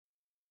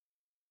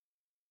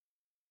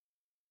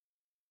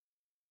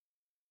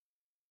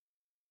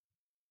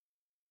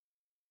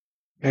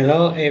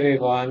Hello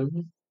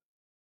everyone.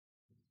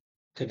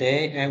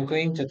 Today I'm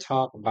going to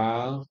talk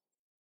about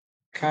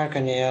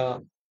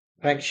Calcaneal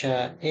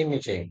fracture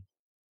imaging.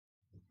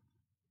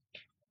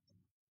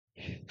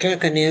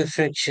 Calcaneal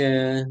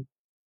fracture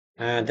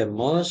are the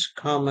most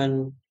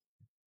common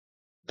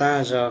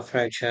tarsal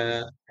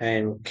fracture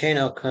and can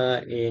occur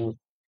in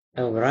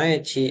a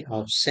variety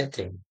of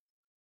settings.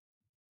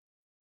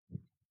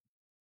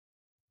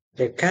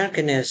 The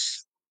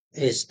calcaneus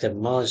is the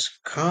most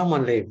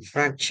commonly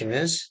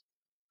fractured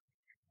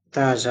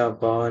tarsal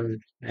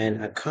bone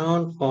and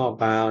account for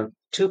about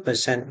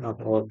 2%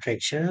 of all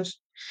fractures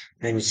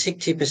and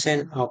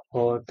 60% of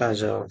all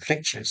tarsal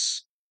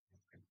fractures.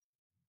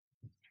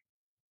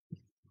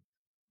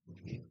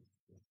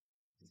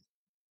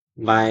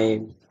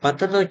 By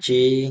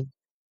pathology,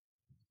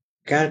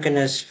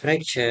 calcaneus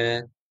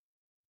fracture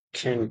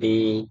can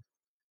be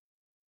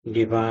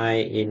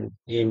divided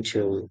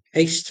into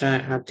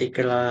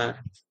extra-articular,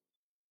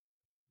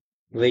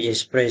 which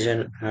is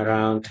present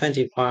around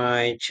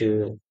 25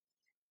 to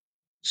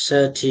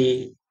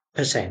 30%.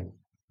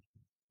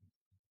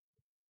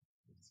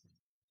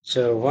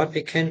 So what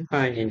we can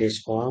find in this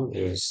form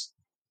is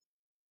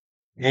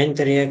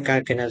anterior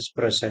calcaneus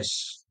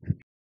process,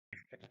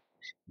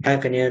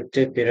 calcaneal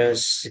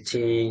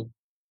tuberosity,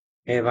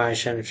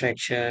 eversion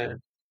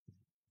fracture,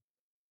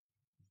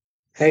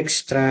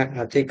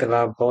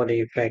 extra-articular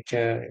body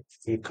fracture,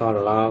 we call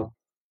lower,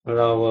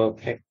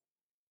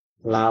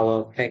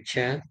 lower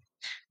fracture,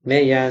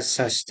 Meya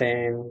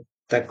sustained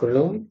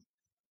taculum,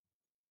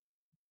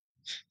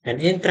 an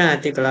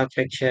intra-articular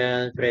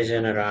fracture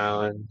present in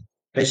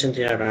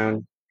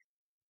around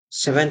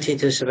 70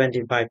 to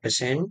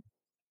 75%.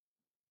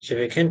 So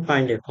we can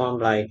find a form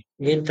like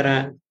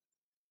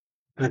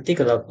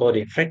intra-articular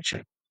body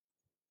fracture.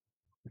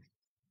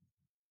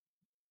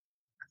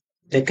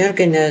 The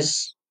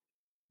calcaneus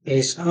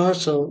is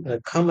also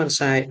a common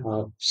site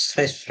of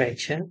stress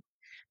fracture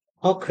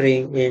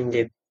occurring in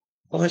the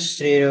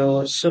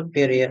posterior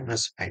superior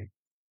aspect.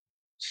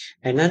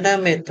 Another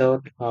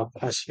method of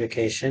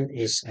classification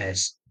is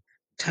as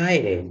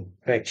tie-in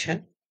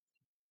fracture.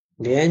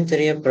 The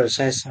anterior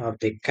process of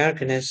the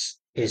calcaneus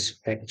is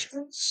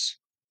fractures.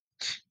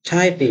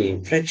 Type B,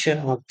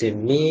 fracture of the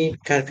mid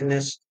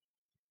calcaneus,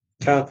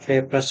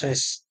 trochlea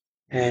process,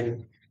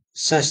 and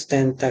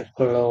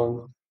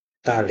sustentaculum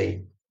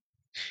tali.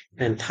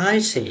 And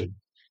type C,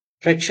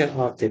 fracture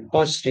of the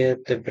posterior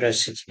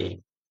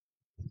tuberosity.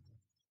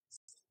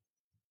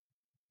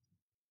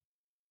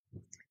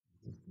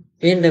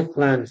 In the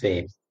plant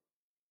vein,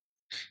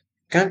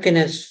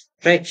 calcaneus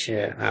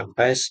fracture are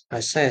best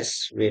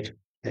assessed with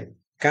the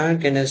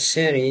calcaneus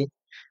series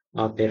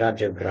of the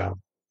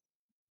radiogram,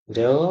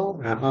 though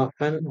are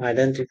often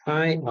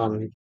identified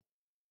on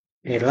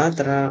a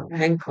lateral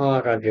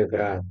anchor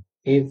radiogram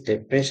if the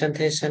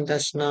presentation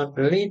does not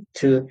lead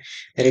to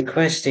a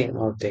requesting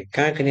of the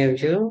calcaneal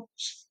view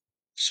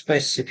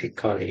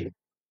specifically.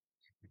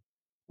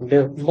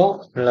 The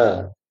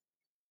Butler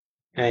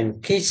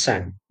and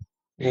Kisan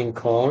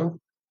anchor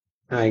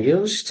are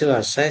used to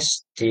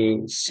assess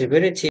the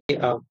severity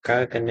of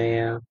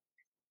calcaneal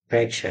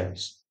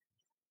fractures,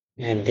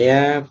 and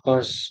their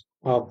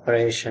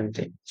post-operation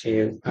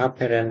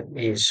appearance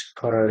is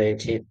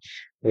correlated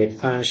with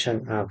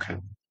function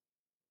outcome.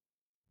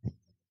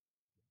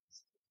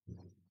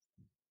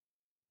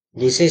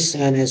 This is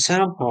an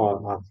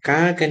example of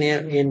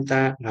calcaneal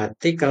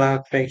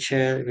intra-articular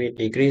fracture with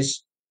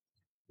decreased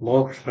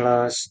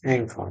Bowfler's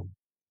ankle.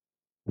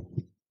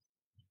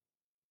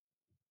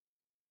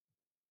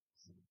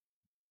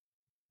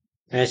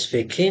 As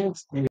we can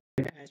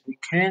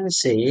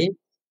see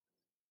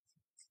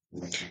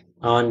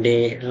on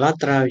the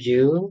lateral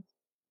view,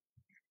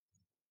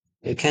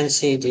 you can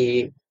see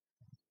the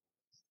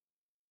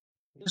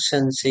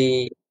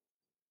lucency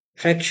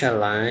fracture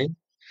line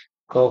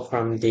go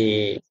from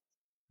the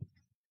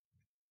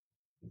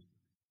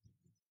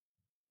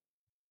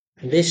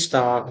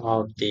distal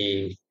of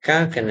the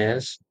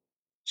calcaneus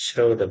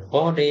through the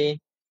body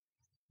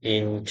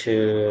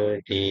into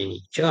the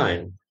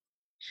joint.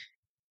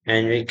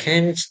 And we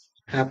can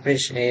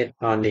appreciate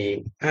on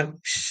the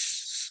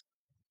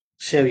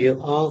so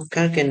view of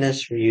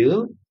calcaneus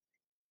view,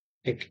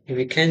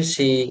 we can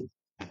see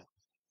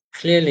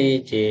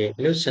clearly the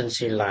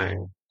lucency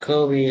line,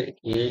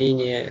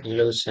 curvilinear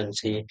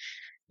lucency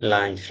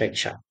line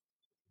fracture.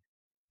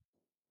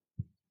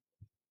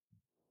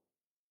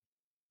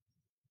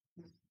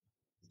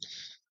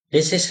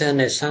 This is an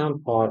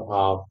example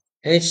of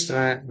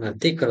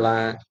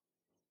extra-articular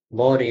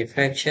body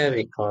fracture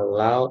we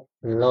call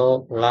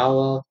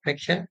lower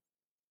fracture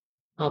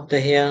of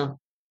the heel.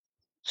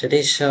 So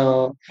this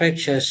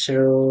fracture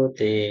through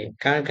the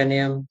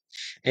calcaneum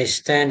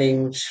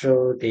extending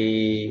through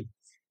a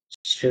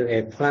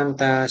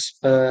plantar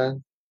spur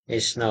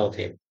is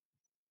noted.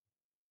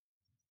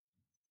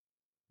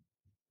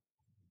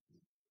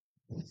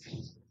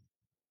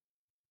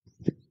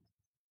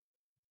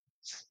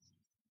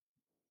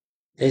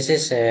 This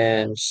is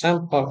an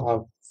example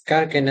of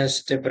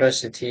calcaneus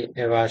tuberosity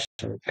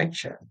eversion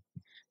fracture.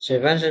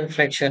 Subvention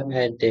fracture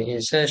at the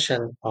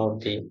insertion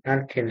of the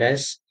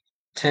Achilles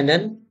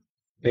tendon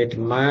with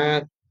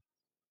marked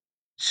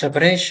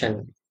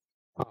separation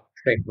of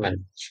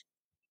fragments.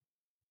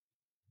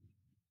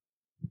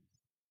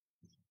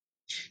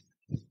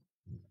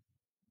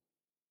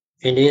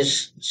 In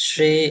this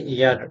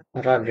 3-yard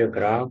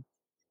radiograph,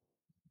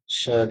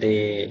 so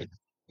the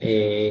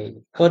a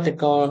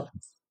cortical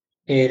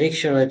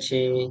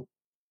irregularity,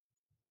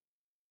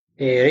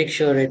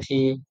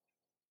 irregularity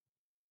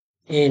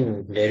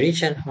in the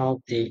region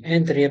of the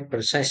anterior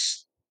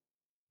process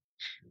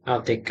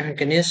of the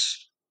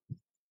calcaneus,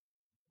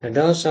 the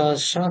dorsal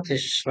soft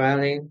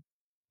swelling,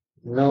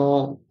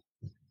 no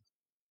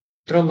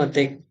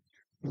traumatic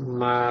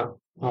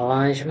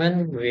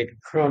malalignment with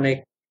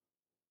chronic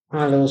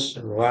hallux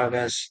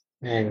valgus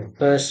and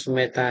first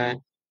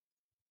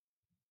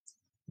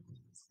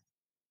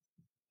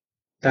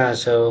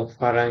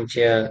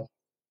metatarsalpharyngeal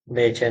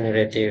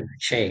degenerative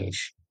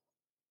change.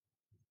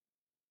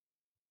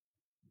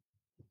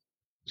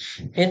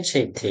 In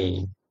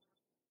CT,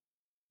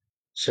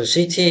 so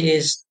CT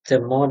is the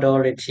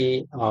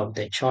modality of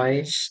the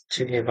choice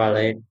to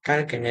evaluate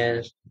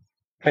calcaneal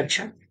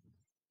fracture.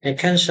 It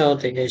can show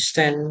the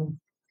extent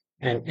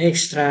and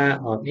extra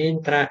or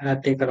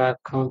intra-articular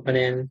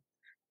component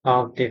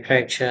of the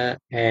fracture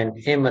and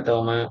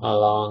hematoma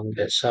along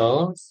the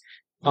sole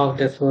of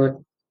the foot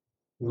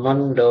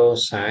Mondo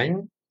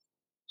sign.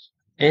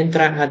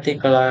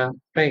 Intra-articular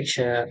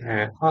fracture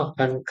are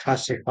often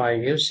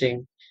classified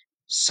using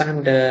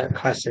Sander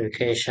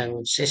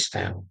classification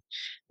system,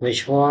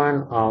 which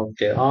one of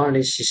the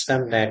only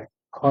system that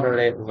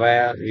correlate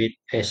well with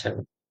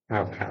patient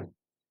outcome.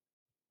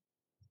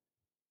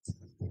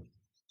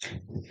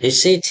 The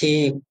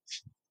CT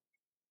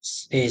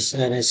is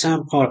an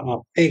example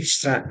of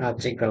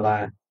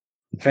extra-articular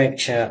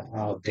fracture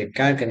of the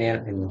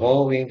calcaneal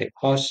involving the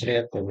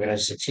posterior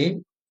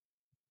tuberosity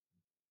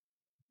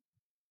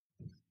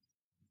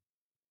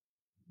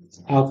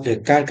of the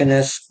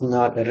calcaneus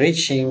not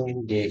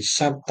reaching the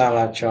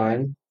subtalar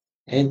joint,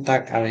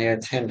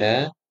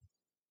 intercalated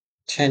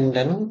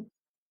tendon,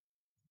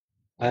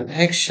 an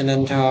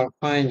accidental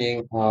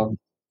finding of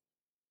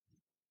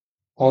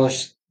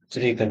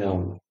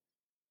ostrigonum.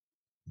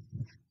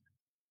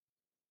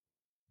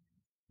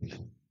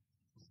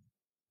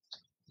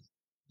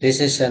 This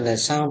is an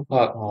example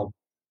of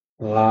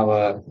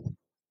lower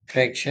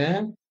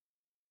fracture,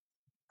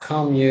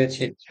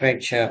 comminuted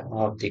fracture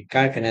of the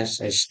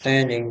calcaneus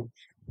extending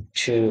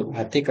to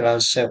articular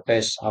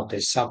surface of the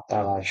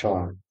subtalar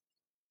joint.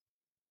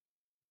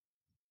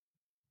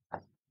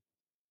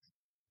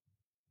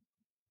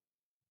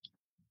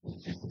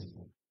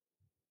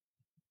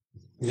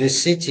 The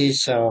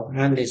cities of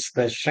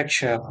undisplaced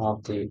fracture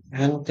of the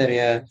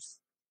anterior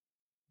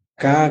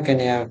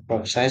Calcaneal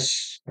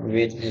process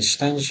with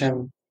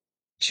extension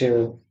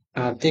to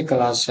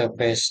articular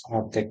surface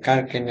of the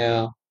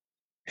calcaneal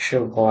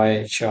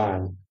cuboid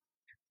joint.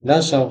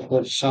 Loss of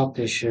foot soft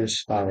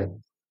tissues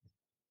valid.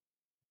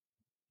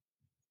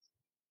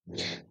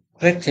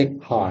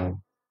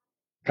 Practical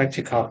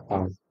practical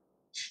point.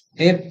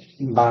 If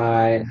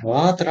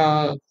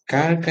bilateral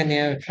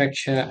calcaneal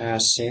fracture are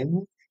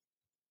seen,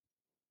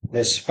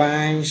 the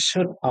spine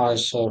should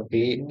also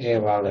be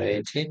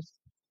evaluated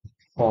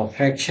for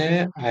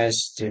fracture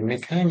as the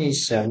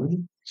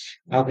mechanism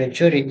of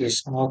injury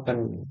is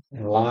often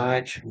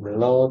large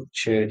load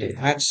to the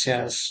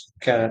axial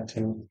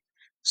skeleton,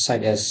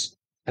 such as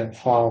a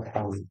fall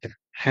from the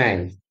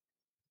hand.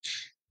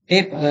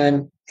 If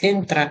an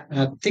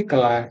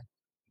intra-articular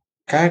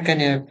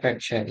calcaneal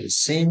fracture is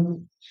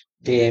seen,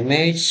 the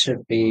image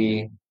should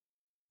be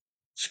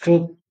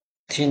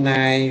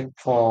scrutinized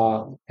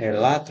for a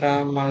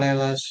lateral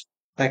malleolus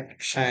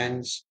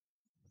flexions,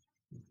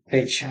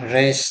 which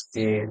raise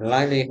the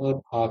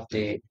likelihood of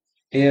the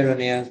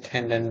peroneal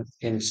tendon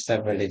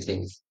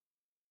instability.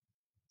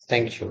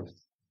 Thank you.